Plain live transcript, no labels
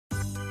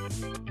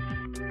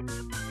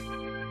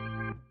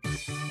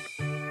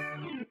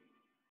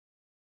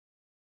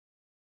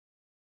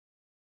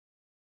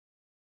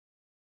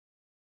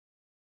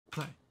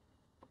Play.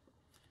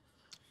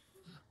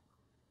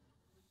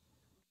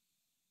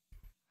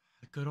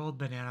 A good old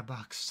banana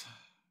box.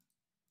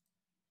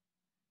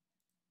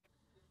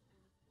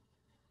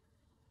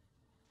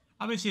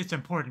 Obviously, it's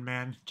important,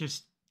 man.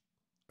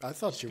 I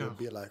thought she would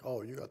be like,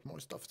 "Oh, you got more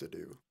stuff to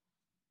do."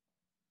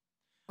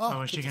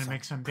 Oh, is she gonna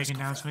make some big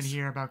announcement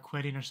here about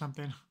quitting or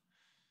something?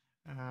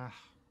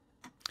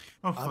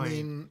 Hopefully, I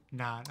mean,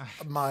 not.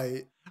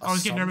 My I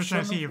was getting nervous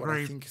when I see a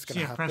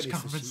press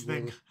conference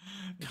thing.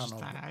 Kind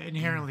of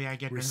inherently, I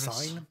get nervous.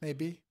 Resign,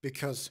 maybe,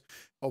 because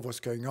of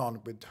what's going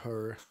on with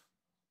her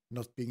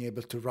not being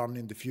able to run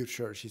in the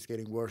future. She's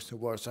getting worse and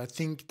worse. I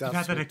think that's the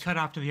fact that it cut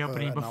off to the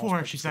opening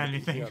before she said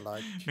anything here,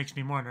 like, makes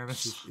me more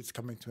nervous. It's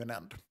coming to an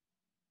end.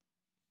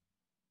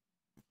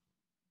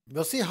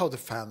 We'll see how the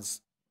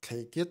fans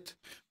take it,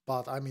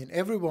 but I mean,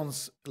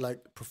 everyone's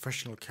like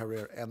professional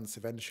career ends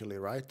eventually,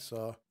 right?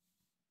 So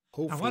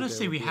hopefully, I want to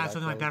say we had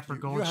something like that for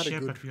Gold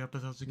Ship a few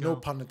episodes ago. No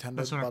pun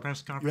intended, but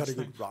press you had a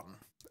good run.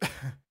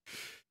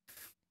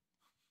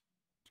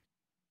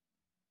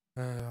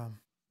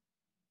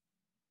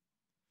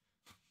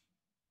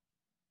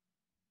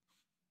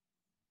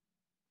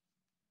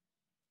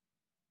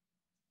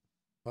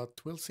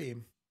 But we'll see.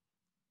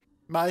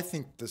 I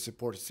think the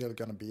support is still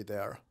gonna be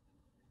there.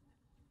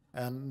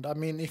 And I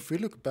mean, if we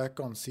look back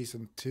on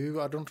season 2,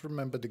 I don't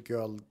remember the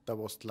girl that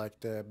was like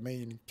the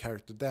main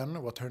character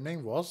then, what her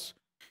name was.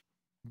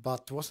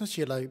 But wasn't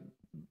she like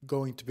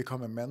going to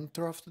become a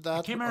mentor after that?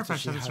 I can't remember if I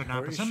said this or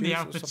not, but some of the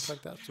outfits,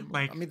 like that. So,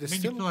 I mean, there's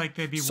still feel like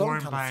they'd be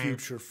worn kind by of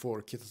future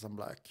for Kittens and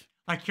Black.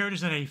 Like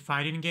characters in a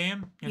fighting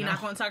game. You're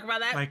not going to talk about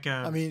that? Like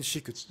I mean,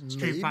 she could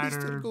Street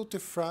Fighter, still go to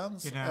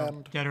France,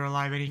 and Dead or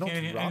Alive, any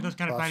those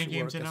kind of fighting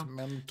games, you know.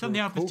 Some of the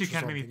outfits do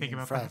kind of make me think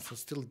about France and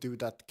still do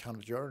that kind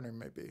of journey,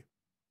 maybe.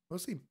 We'll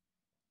see.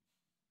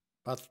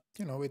 But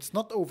you know, it's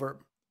not over.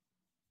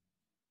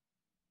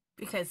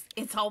 Because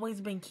it's always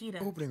been Kita.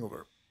 Opening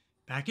over.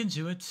 Back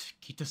into it.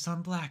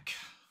 Kita-san Black.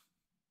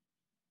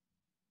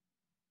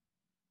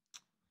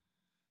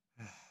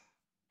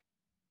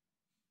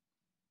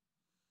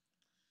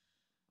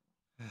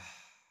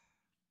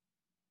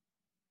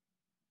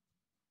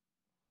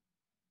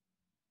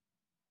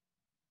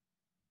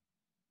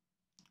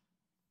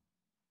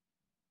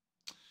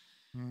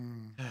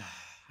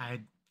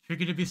 I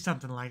figured it'd be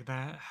something like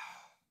that.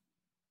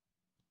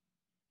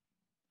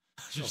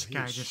 This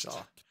guy just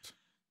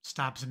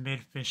stops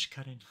mid-fish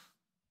cutting.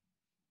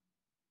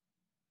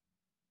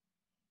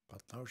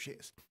 But now she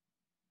is.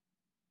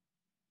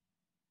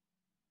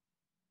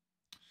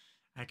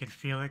 I can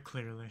feel it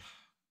clearly.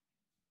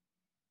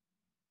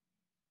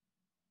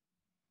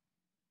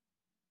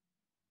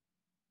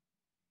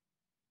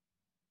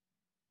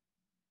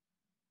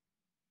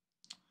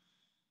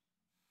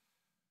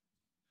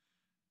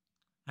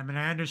 I mean,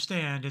 I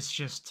understand, it's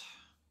just...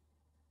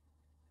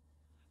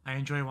 I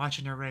enjoy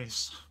watching her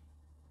race.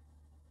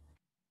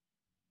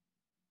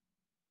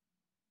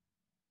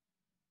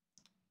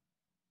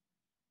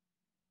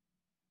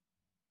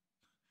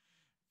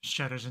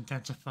 Shudders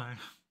intensify.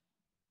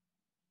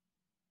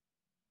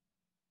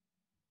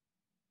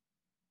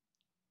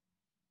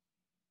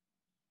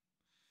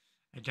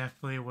 I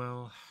definitely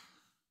will.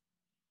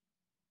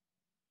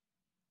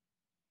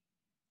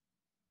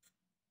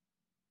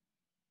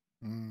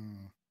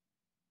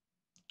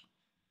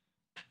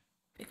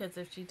 Because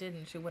if she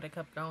didn't, she would have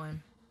kept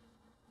going.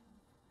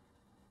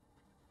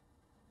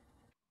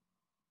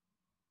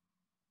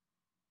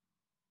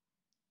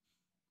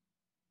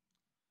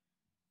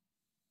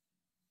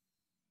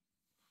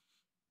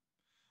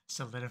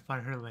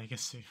 Solidify her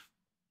legacy.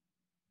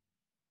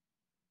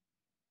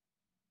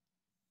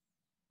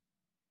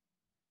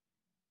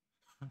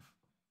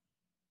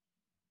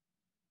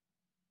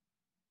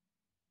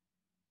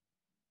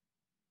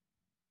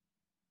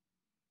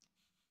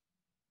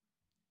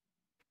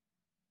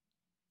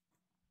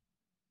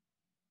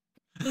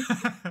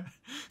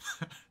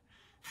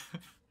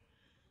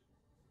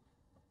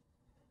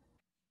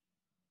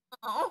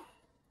 Oh.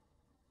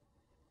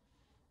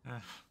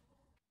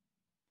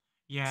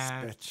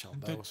 Yeah. Special.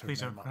 That was her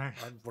name.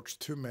 I've watched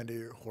too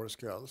many Horse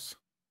Girls.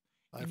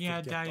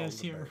 Yeah, Daya's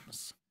here.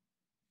 Names.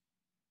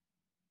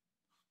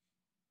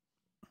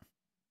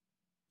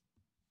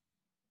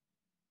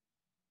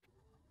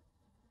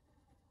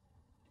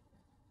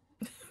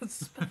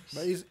 But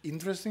it's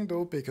interesting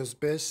though, because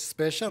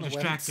Special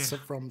went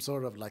from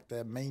sort of like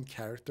the main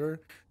character.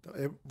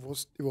 It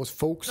was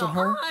focused on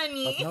her,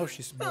 but now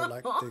she's more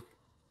like the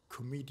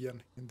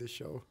comedian in the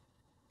show,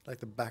 like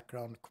the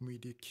background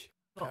comedic.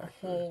 The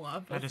whole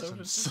episode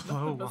was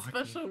slow walking.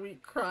 Especially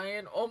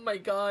crying. Oh my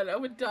god, I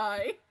would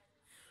die.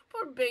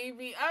 Poor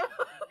baby. That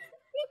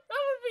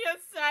would be a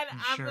sad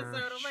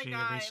episode. Oh my god. She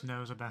at least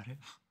knows about it.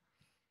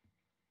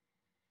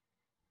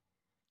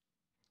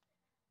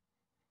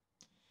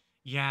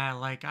 Yeah,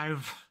 like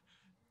I've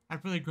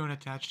really grown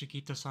attached to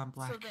Kita-san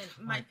Black. So then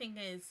my thing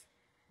is,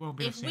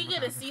 if we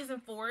get a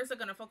season 4, is it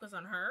gonna focus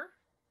on her?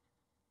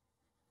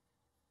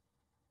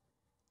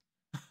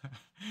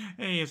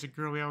 Hey, as a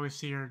girl, we always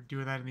see her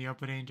do that in the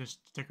opening,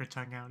 just stick her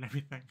tongue out and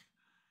everything.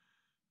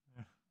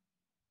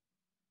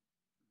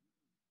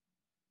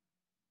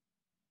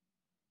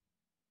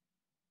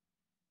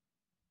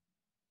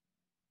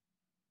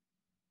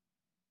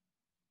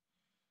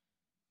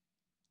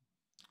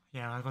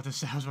 Yeah, I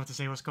was about to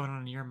say what's going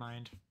on in your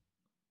mind.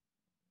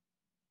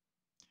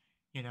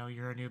 You know,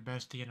 you're a new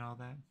bestie and all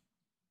that.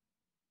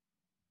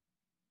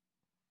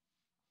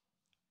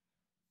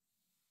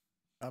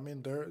 I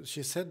mean,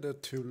 she said there are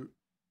 2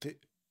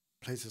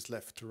 places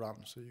left to run,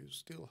 so you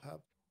still have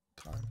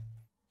time.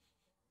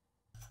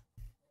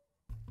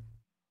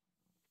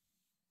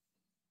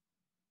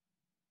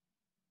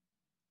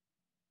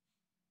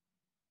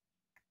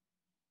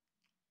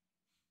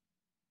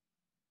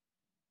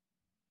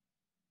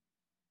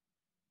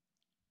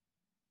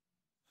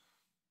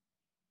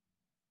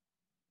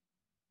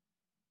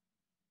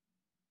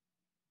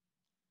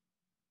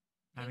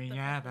 I mean,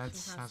 yeah,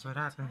 that's what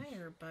happened.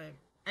 Tired, but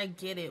I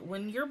get it.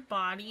 When your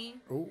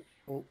body... Oh,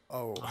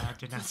 that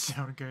did not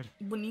sound good.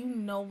 When you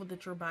know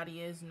that your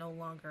body is no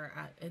longer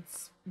at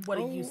it's what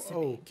it used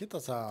to be.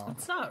 Kita-san.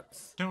 It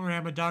sucks. Don't worry,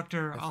 I'm a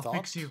doctor. I'll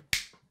fix you.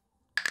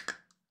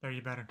 There,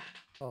 you better.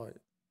 Oh,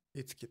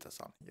 it's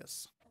Kita-san,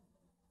 yes.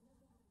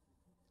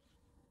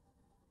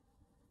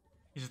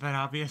 Is that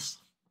obvious?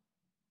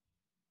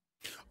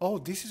 Oh,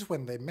 this is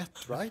when they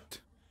met, right?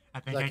 I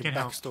think like I can a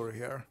help. backstory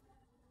here.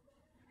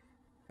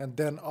 And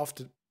then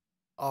after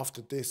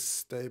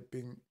this,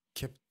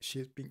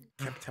 she's been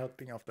kept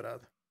helping after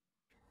that.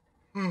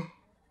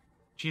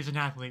 She's an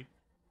athlete,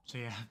 so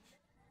yeah.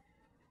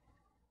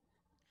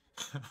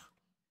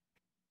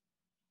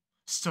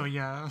 so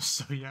yeah.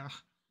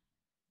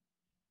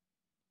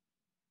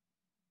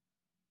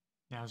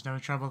 Yeah, it was no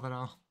trouble at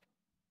all.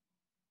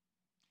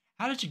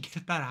 How did you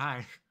get that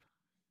high?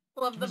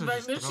 Love the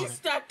fact that she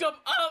stacked them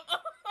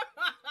up.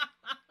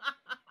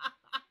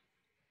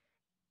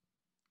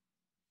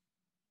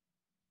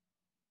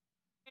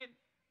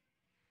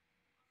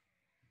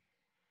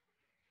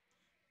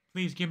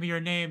 Please give me your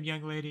name,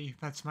 young lady.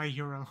 That's my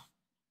hero.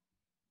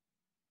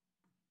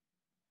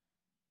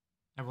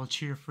 I will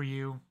cheer for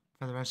you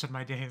for the rest of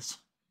my days.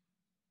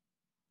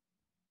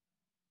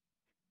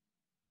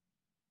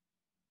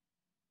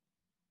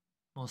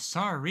 Well,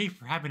 sorry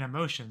for having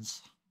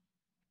emotions.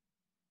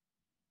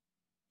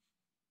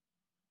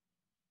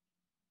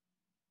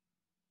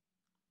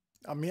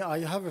 I mean, I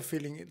have a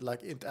feeling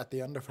like at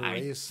the end of her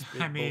race,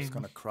 they're both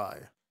gonna cry.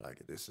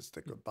 Like, this is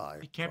the goodbye.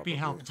 It can't be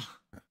helped.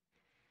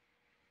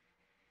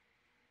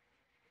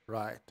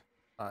 Right.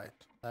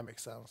 That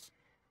makes sense.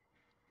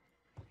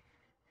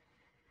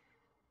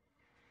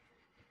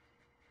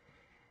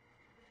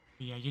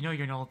 Yeah, you know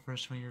you're an old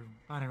person when you're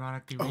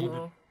unironically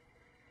reading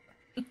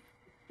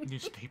a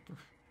newspaper.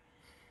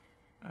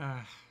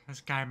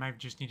 This guy might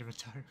just need to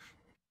retire.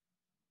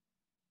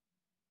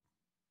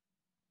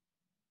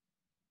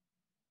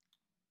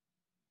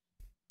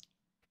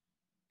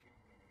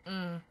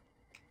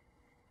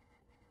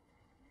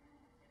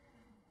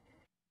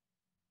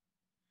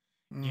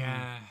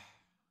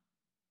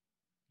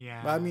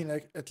 Yeah. But I mean,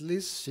 at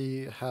least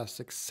she has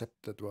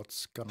accepted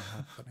what's gonna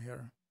happen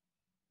here.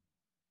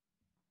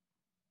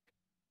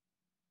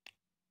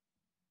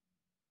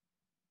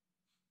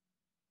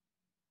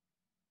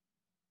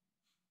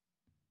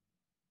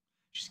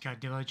 She's got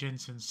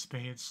diligence and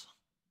spades.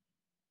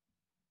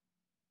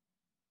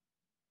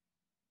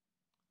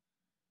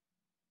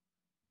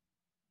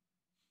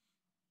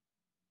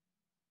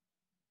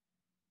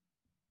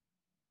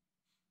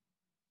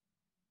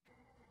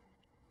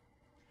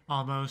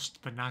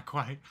 Almost, but not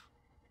quite.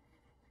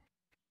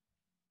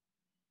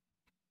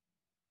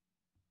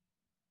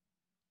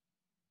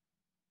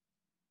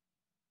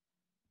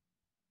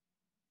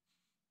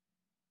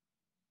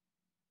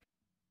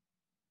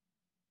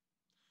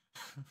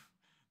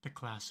 The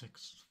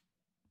classics.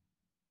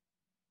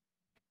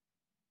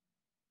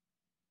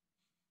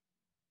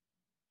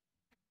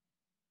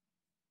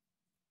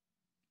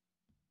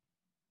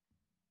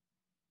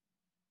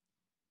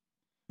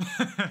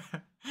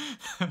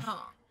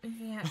 Oh,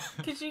 yeah.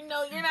 Because you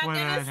know you're not What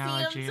going to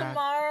analogy, see him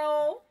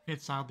tomorrow.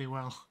 It's oddly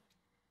well.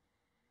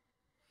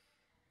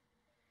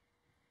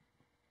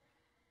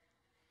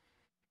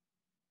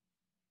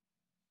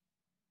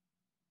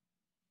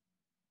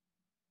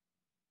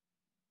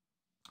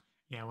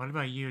 Yeah, what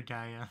about you,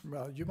 Daya?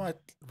 Well, you might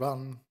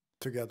run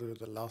together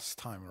the last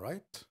time,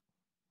 right?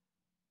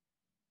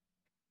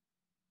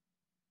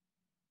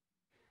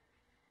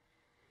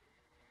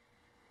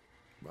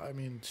 I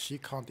mean, she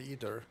can't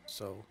either,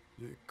 so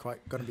you're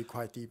gonna be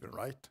quite even,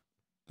 right?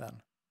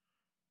 Then.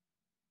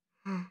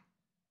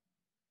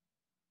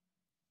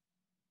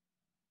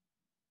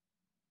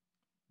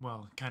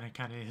 Well, kinda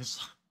is.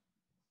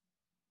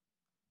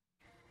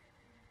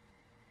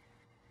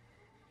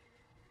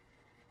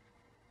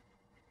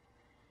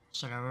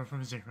 Start over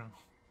from 0.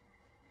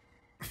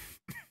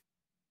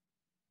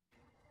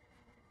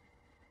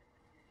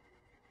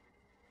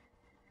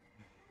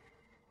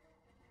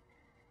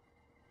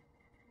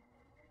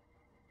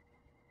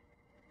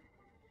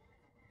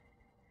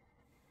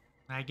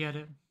 I get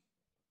it.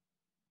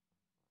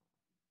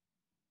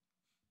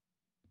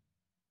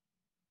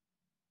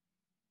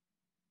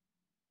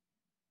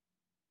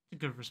 A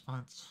good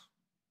response.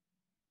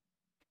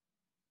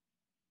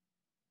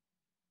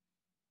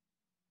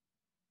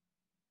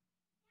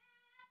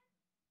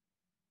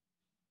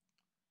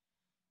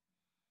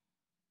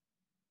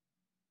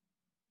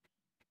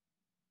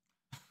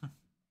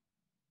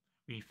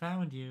 We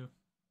found you.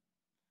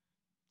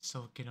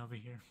 Silken over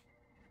here.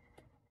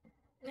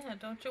 Yeah,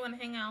 don't you want to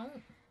hang out?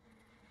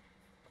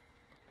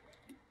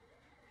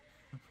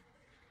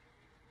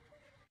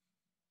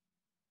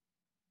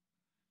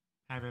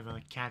 I have a bit of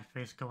a cat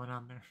face going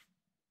on there.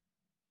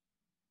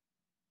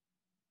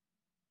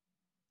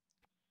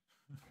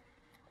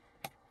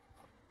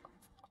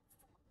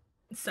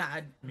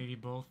 Sad. Maybe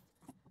both.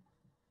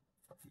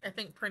 I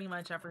think pretty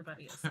much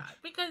everybody is sad.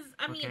 Because,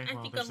 I mean, Okay, I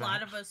well, think there's a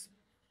lot that. of us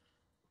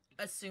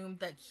assumed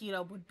that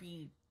Kita would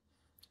be...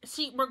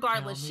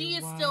 regardless, Tell she me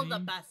is still the why.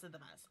 best of the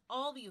best.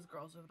 All these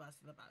girls are the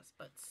best of the best,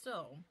 but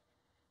still.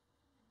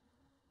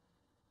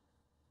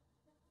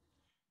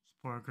 This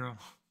poor girl.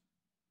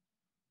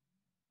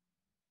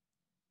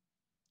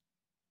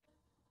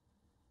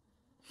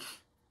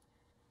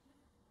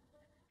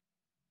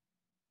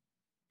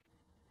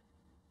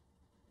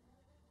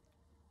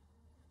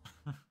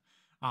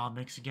 All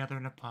mixed together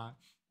in a pot.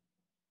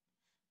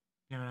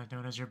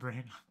 Known as your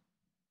brain.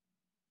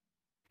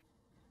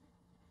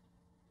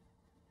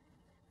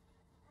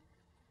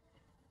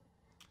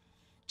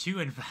 Two,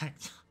 in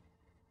fact.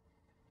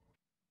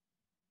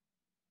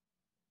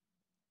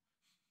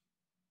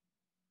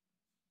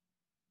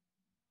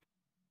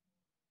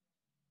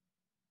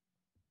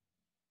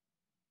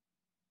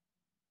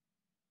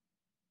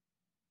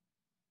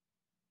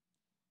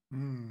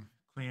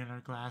 Cleaning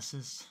our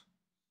glasses.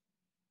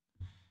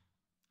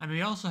 I mean,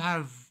 we also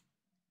have...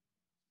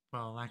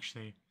 Well,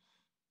 actually...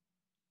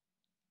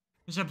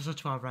 This is episode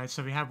 12, right?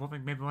 So we have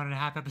maybe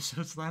 1.5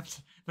 episodes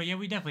left. But yeah,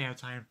 we definitely have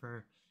time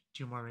for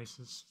 2 more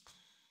races.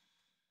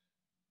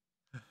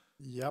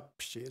 Yep,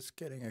 she is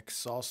getting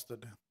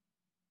exhausted.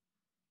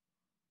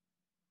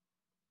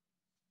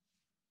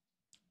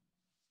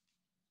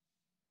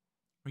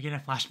 We're getting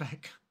a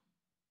flashback.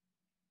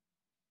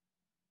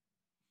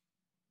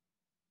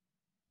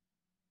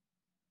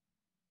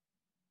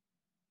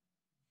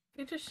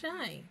 You're just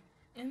shy.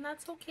 And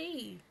that's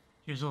okay.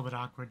 She was a little bit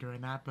awkward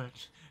during that, but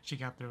she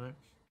got through it.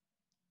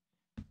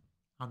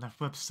 On the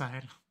flip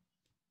side,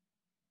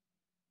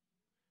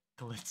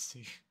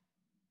 glitzy.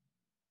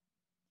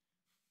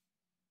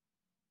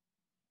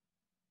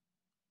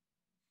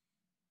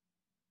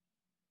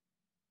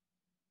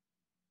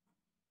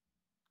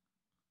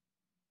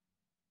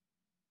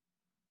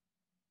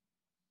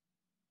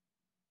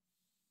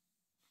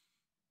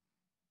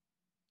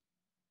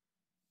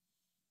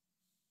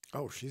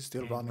 Oh, she's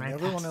still And running. right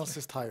Everyone past else her.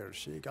 is tired.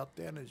 She got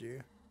the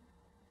energy.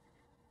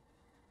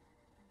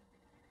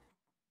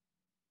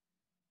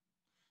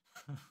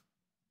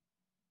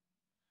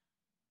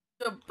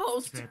 The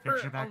poster Great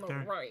picture back on the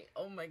there. right.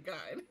 Oh my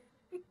god.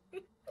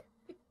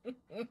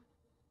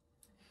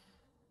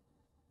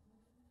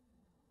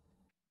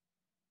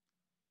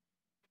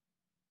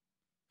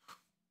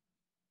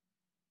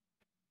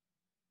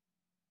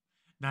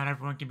 Not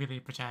everyone can be the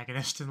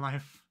protagonist in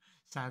life,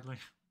 sadly.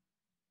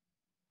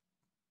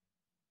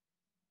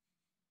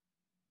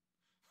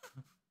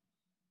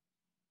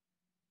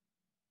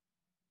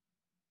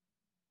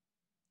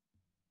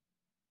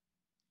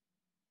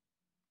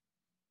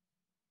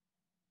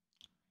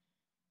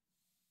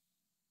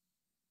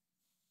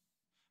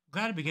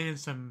 Glad to be getting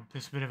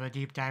this bit of a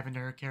deep dive into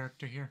her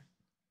character here.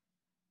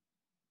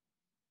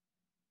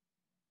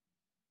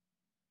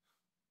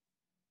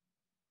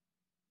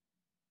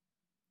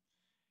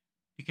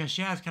 Because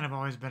she has kind of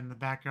always been in the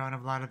background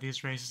of a lot of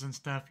these races and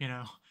stuff, you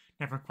know,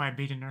 never quite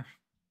beating her.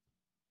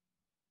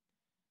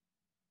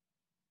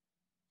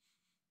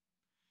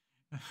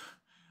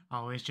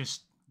 Always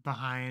just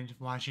behind,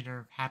 watching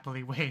her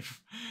happily wave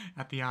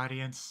at the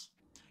audience.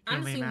 Can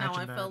only Honestly, now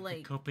I imagine feel the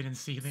like coping and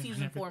seething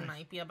season and 4 everything.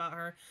 might be about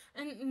her.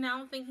 And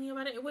now thinking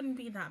about it, it wouldn't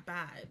be that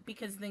bad.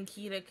 Because then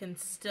Kita can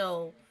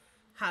still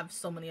have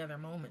so many other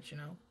moments, you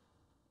know?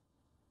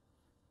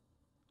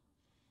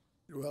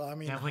 Well, I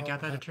mean, Definitely how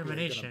got that happy are you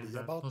gonna determination, be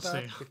but about we'll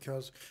that? see.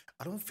 Because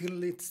I don't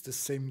feel it's the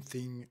same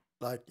thing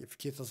like if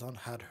Kita-san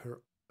had her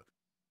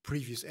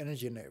previous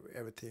energy and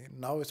everything.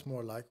 Now it's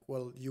more like,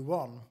 well, you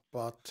won,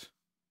 but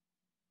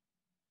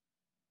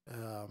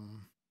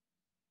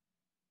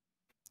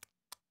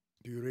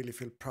do you really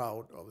feel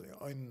proud of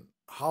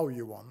how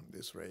you won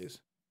this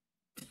race?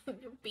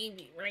 Your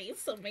baby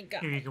race, oh my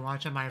god. Here, you can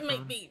watch on my My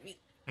phone. baby.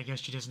 I guess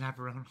she doesn't have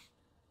her own.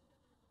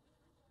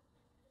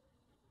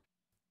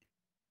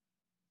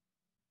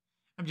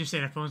 I'm just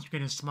saying, a phone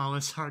screen is small.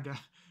 It's hard to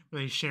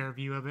really share a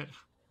view of it.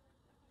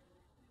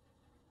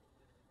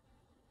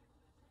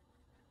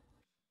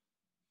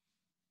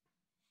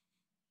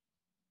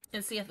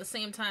 And see, at the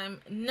same time,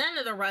 none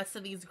of the rest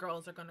of these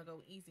girls are gonna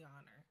go easy on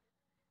her.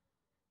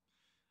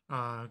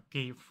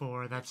 Gate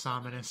 4, that's They're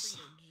gonna ominous.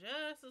 treat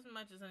her just as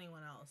much as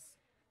anyone else.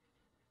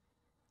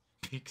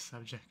 Peak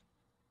subject.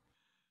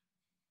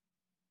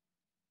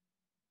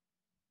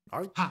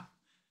 All right. Ha!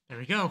 There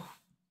we go.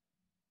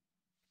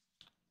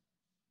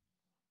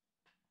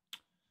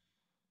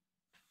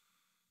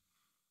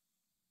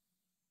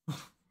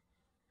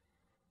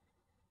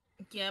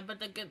 Yeah, but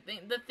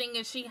the thing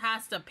is, she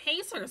has to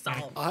pace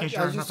herself. I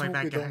Picture-in just like hope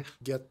that we guy. don't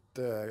get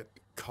the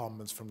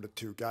comments from the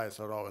two guys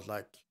that are always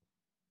like,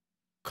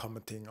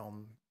 commenting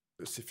on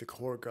specific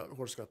horse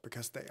girl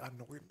because they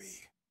annoy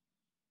me.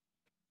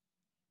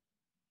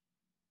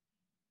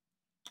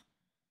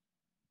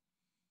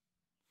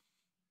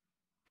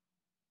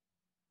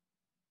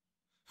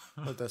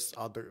 But there's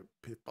other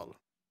people.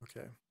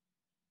 Okay.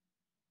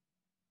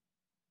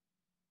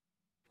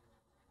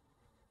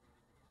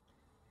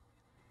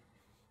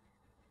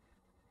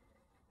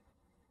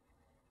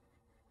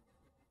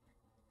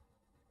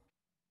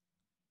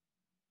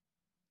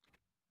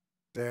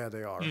 There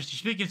they are. You're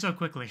speaking so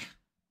quickly.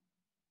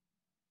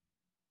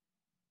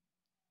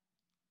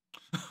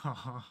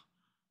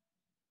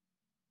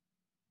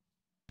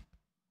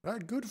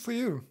 Right, good for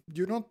you.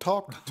 You don't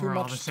talk too We're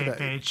all much on the same today.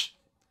 page.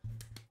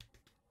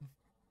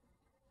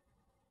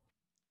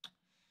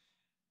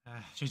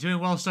 She's doing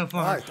well so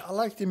far. Right, I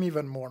like him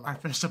even more now. Our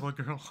festival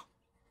girl.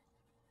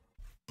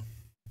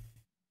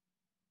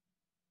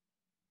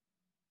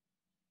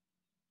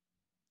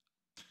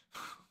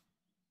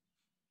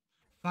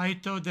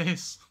 Faito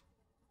des.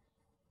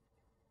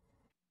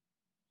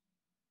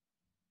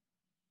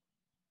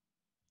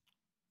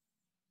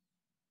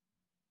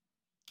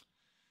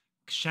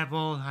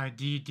 Shovel,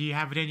 do you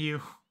have it in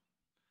you?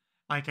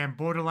 Like, I'm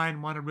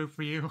borderline want to root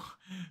for you,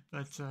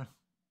 but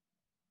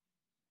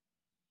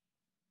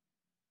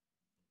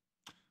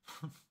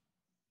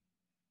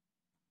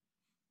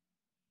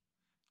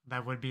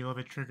that would be a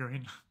little bit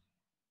triggering.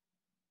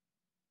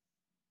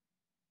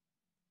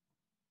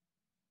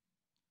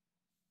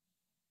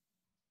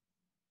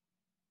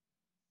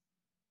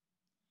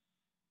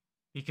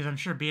 Because I'm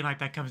sure being like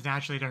that comes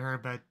naturally to her,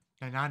 but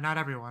not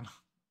everyone.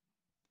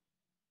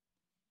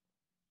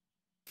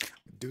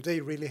 Do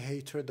they really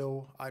hate her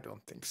though? I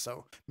don't think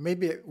so.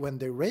 Maybe when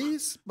they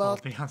race,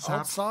 but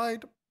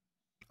outside,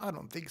 I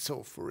don't think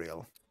so for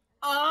real.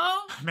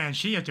 Oh man,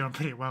 she is doing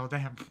pretty well,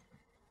 damn.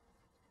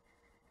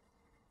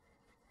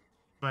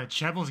 But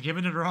Shovel's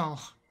giving it her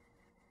all.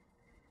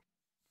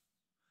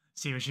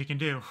 See what she can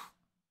do.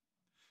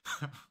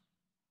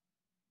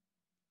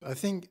 I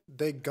think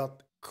they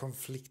got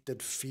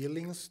conflicted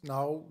feelings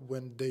now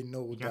when they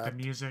know that the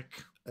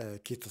music.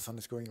 Kita-san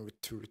is going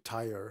to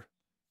retire.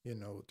 You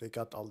know, they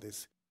got all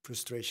this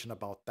frustration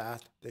about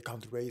that. They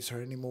can't raise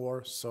her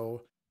anymore,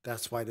 so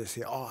that's why they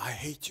say, "Oh, I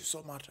hate you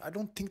so much." I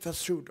don't think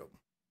that's true, though.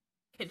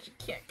 Because you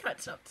can't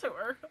catch up to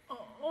her.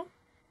 Oh.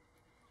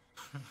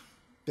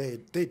 They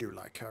do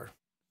like her.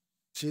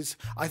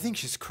 I think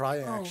she's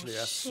crying actually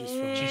as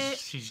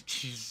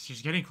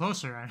she's getting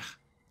closer.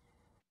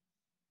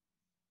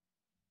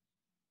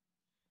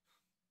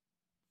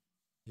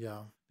 Yeah.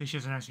 I think she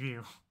has a nice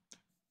view.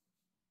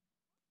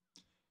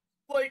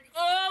 Like,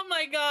 oh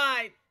my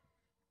god!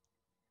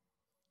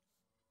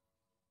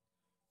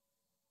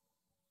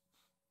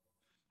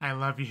 I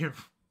love you.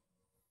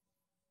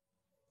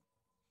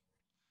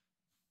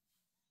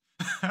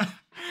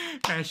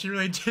 Man, she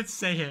really did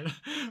say it.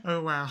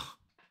 Oh, wow.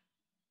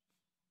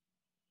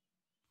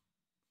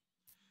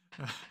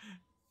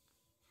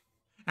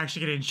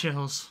 Actually getting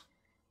chills.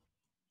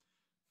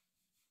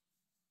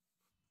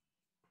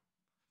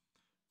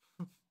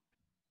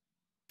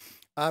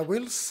 I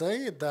will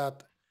say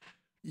that,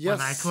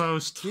 yes,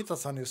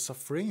 Kita-san is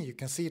suffering. You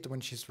can see it when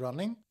she's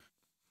running.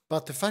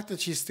 But the fact that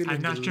she's still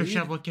in the lead, I'm not sure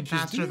Shovel can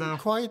pass her, though.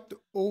 Quite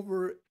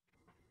over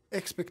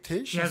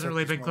expectations. She hasn't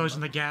really been closing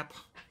the gap.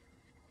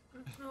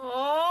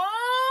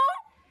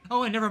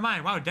 Oh, and never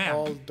mind. Wow, damn.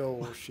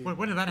 Although she...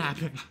 When did that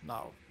happen?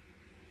 Now.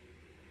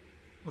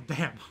 Well,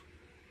 damn.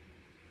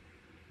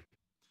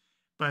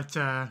 But,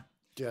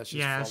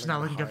 yeah, it's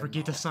not looking good for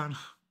Kita-san.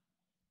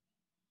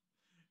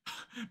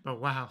 But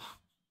wow.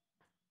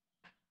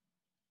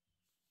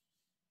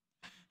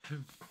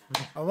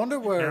 I wonder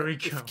where if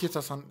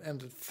Kita-san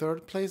ended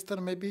third place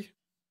then maybe.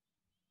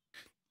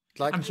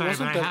 Like, I'm sorry,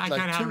 wasn't but that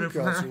like two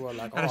girls who were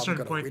like, "Oh, I'm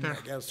gonna win there.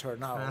 against her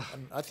now"?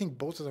 And I think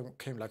both of them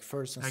came like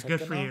first and second.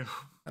 Good for you.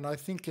 And I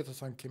think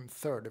Kita-san came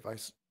third, if I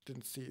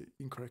didn't see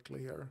incorrectly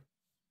here.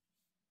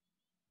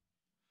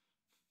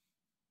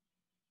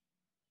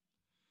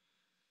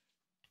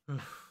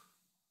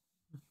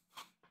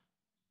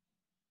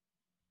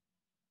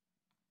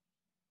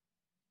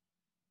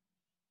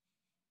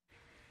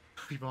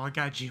 We've all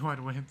got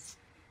G1 wins.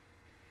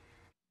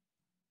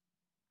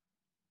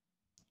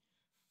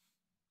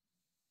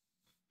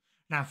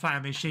 Now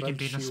finally she can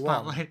be in the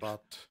spotlight.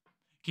 But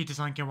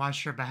Kita-san can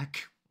watch her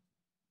back.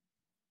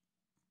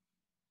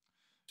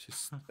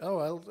 She's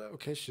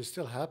okay, she's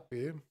still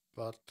happy,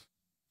 but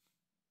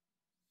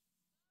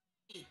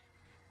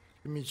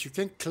I mean you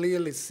can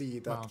clearly see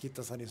that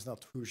Kita-san is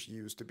not who she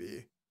used to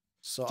be.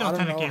 So I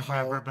don't know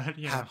how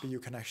happy you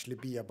can actually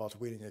be about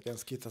winning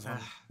against Kita-san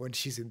when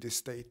she's in this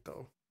state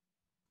though.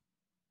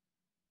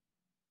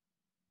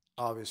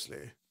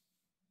 Obviously.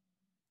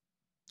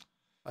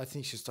 I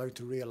think she's starting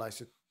to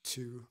realize it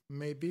too,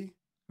 maybe.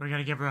 We're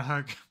gonna give her a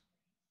hug.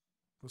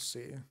 We'll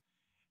see.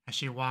 As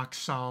she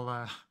walks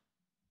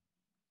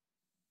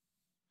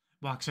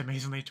walks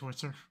amazingly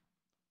towards her.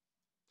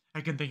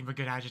 I couldn't think of a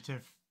good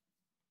adjective.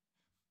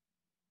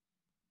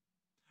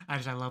 I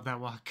love that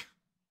walk.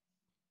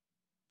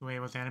 The way it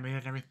was animated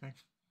and everything.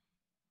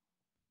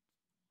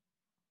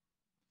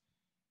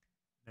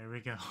 There we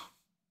go.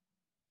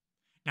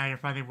 Now you're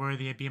finally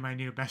worthy of being my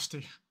new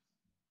bestie.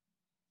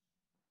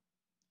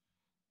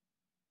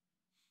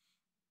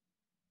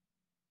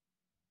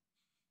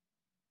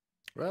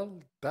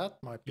 Well,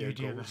 that might be You a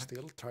do goal. that.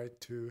 Still try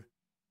to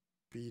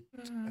beat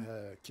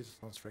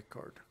Kitsune-san's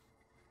record.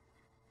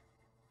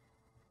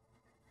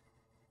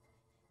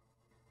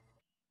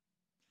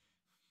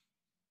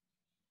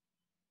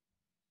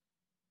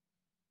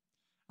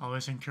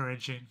 Always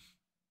encouraging.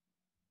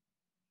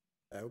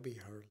 That will be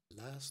her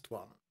last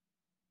one.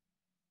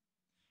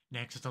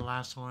 Next is the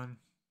last one.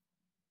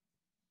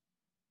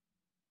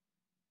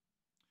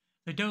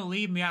 Like, don't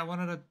leave me. I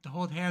wanted to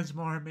hold hands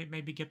more.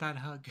 Maybe get that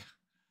hug.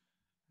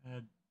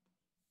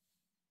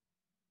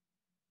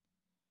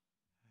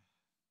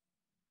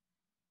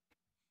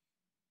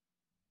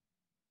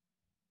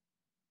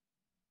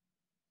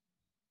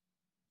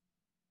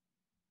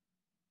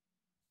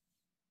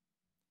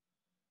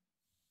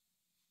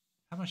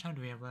 How much time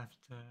do we have left?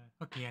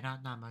 Okay, yeah,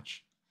 not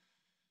much.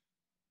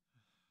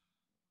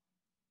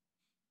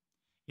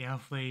 Yeah,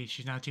 hopefully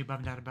she's not too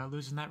bummed out about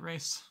losing that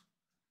race.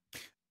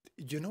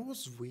 You know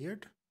what's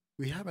weird?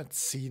 We haven't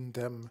seen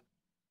them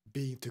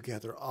being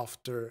together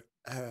after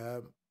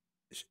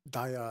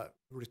Daya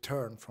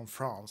returned from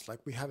France. Like,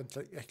 we haven't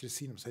actually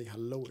seen them say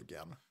hello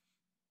again.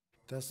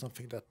 That's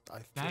something that I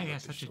feel Daya that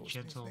has it such a shows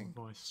gentle missing.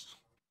 voice.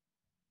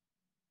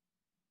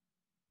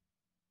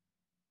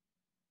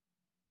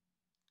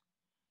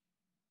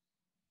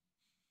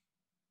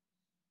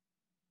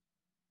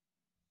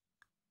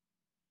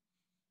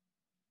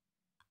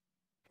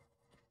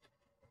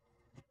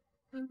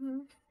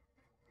 Mm-hmm.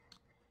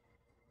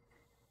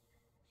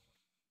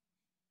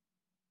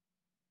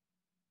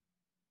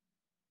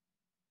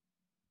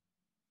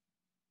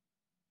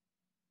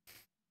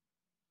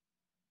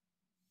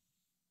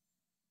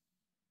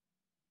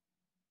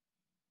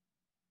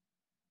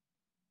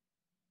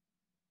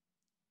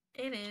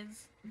 It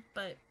is,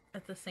 but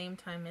at the same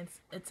time,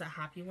 it's a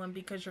happy one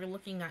because you're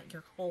looking at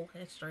your whole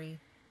history.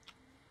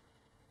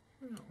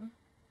 You know.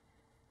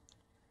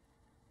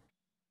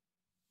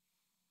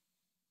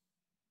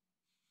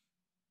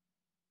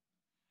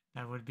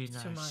 That would be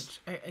nice. Too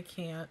much. I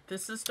can't.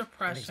 This is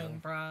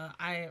depressing, bruh.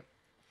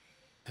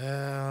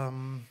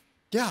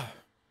 Yeah.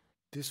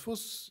 This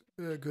was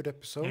a good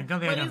episode. Yeah,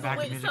 But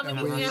he's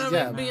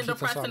something being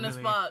depressing as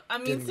fuck. I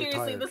mean,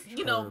 seriously, this,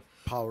 you know,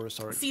 powers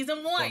are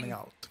season running 1.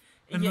 out.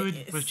 The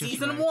mood was just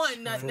season right.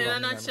 1, in a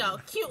nutshell.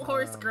 Cute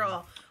horse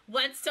girl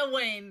wants to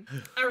win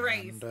a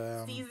race.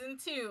 Season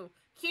 2,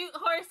 cute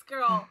horse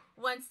girl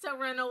wants to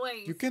run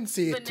away. You can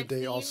see it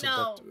today also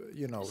that,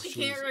 you know, she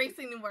can't race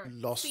anymore.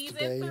 Lost Season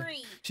today.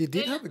 3, She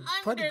did have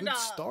quite a good underdog.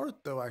 start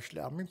though,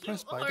 actually. I'm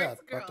impressed by horse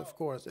that. girl But of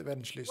course,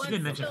 eventually You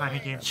did mention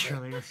fighting games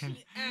earlier.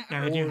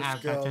 Yeah, they do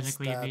have that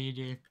technically in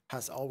the ED.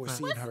 has always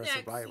But- seen her as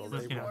a rival.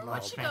 What's They next? won't allow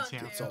What's that.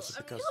 fancy? It's also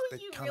I mean, because who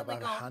they you kind of really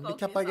have a gonna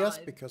handicap, focus I guess,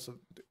 on? because of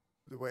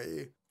the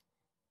way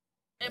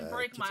And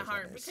break my Kitsune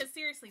heart is. because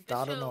seriously, this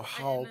I don't show, know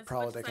how and as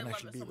proud much they as I can love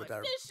actually it be so with much,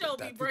 their this show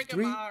be that breaking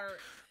victory. my heart.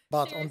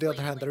 But on the other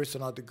Seriously, hand, there like, is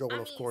another goal, I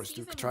of mean, course, to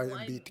season try and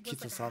 1 beat was like a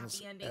Kitsune-san's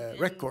happy ending, and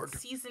record.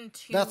 Season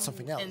 2 That's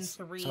something and else.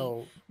 3,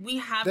 So we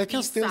have they can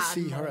these still sad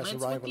see her as a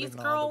moments rival with in these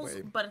another girls,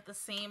 way. but at the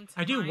same time,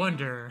 I do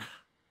wonder.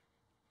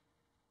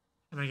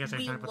 I mean, I guess I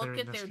we talked about look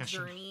their at their discussion.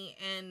 journey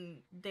and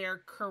their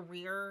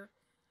career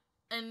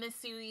in this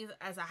series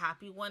as a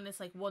happy one. It's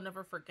like we'll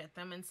never forget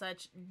them and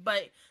such.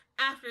 But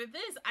after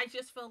this, I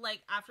just feel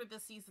like after the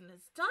season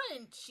is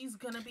done, she's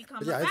gonna become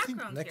But a yeah, I think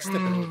background next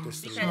character episode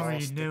is the because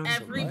last Sorry, no. episode,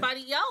 right?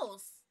 everybody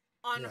else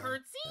on Yeah, her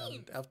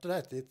team and after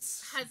that,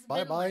 it's has bye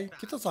been bye like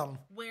that, Kito-san.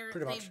 where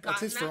Pretty they've much, at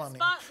gotten least for that running.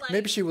 spotlight,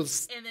 Maybe she will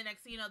and the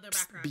next thing you know, they're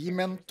background be characters,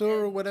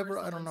 mentor or and whatever.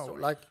 so I don't on and so know.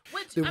 forth. Like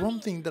Which, the I one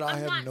mean, thing that I I'm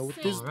have not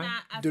noticed saying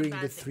that as a during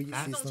bad the thing. 3 Please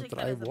don't seasons take that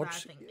that I as a bad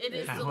watched, thing. It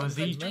is That still a was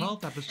good the thing,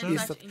 12th and episode.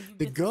 is such, that and you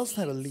the get to girls see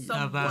never leave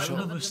some Of, the show.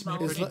 growth and Musume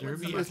development It's not,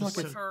 Derby with it's not,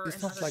 episode. her it's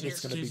and not other like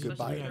it's gonna be characters,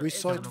 goodbye. especially We her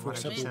saw in it, the for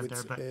example, moment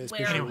with But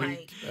Special where,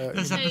 Week like,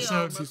 this in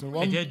episode, season they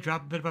 1. did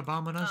drop a bit of a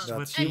bomb on us That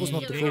with she was the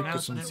not the big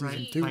focus in announcement, season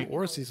right? 2 Like,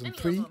 or season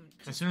 3.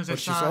 as soon as I But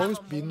she's saw always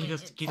been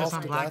Kito-san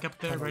after Black that up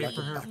there kind of ready like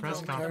for a her background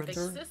press conference,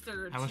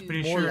 character. I was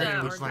pretty More sure like that it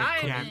a was like,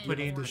 colleague yeah, within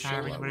quitting, the show,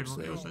 retiring, I would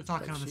whatever. say. It's all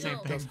kind of the same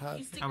She thing. does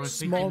have I was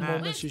small thinking that,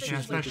 moments. She's yeah,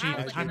 usually especially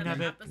the the timing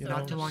of it, you not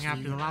know, too long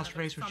after the she- last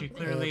race where she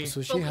clearly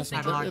so she has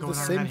had a lot the going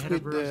on same in her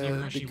head with of hers, even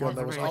though the she girl won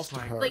the that was race. after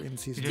Like, her Like, in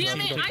season she didn't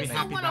damn seem it, particularly I still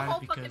happy want a about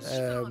whole it fucking because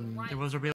show, right? there was a real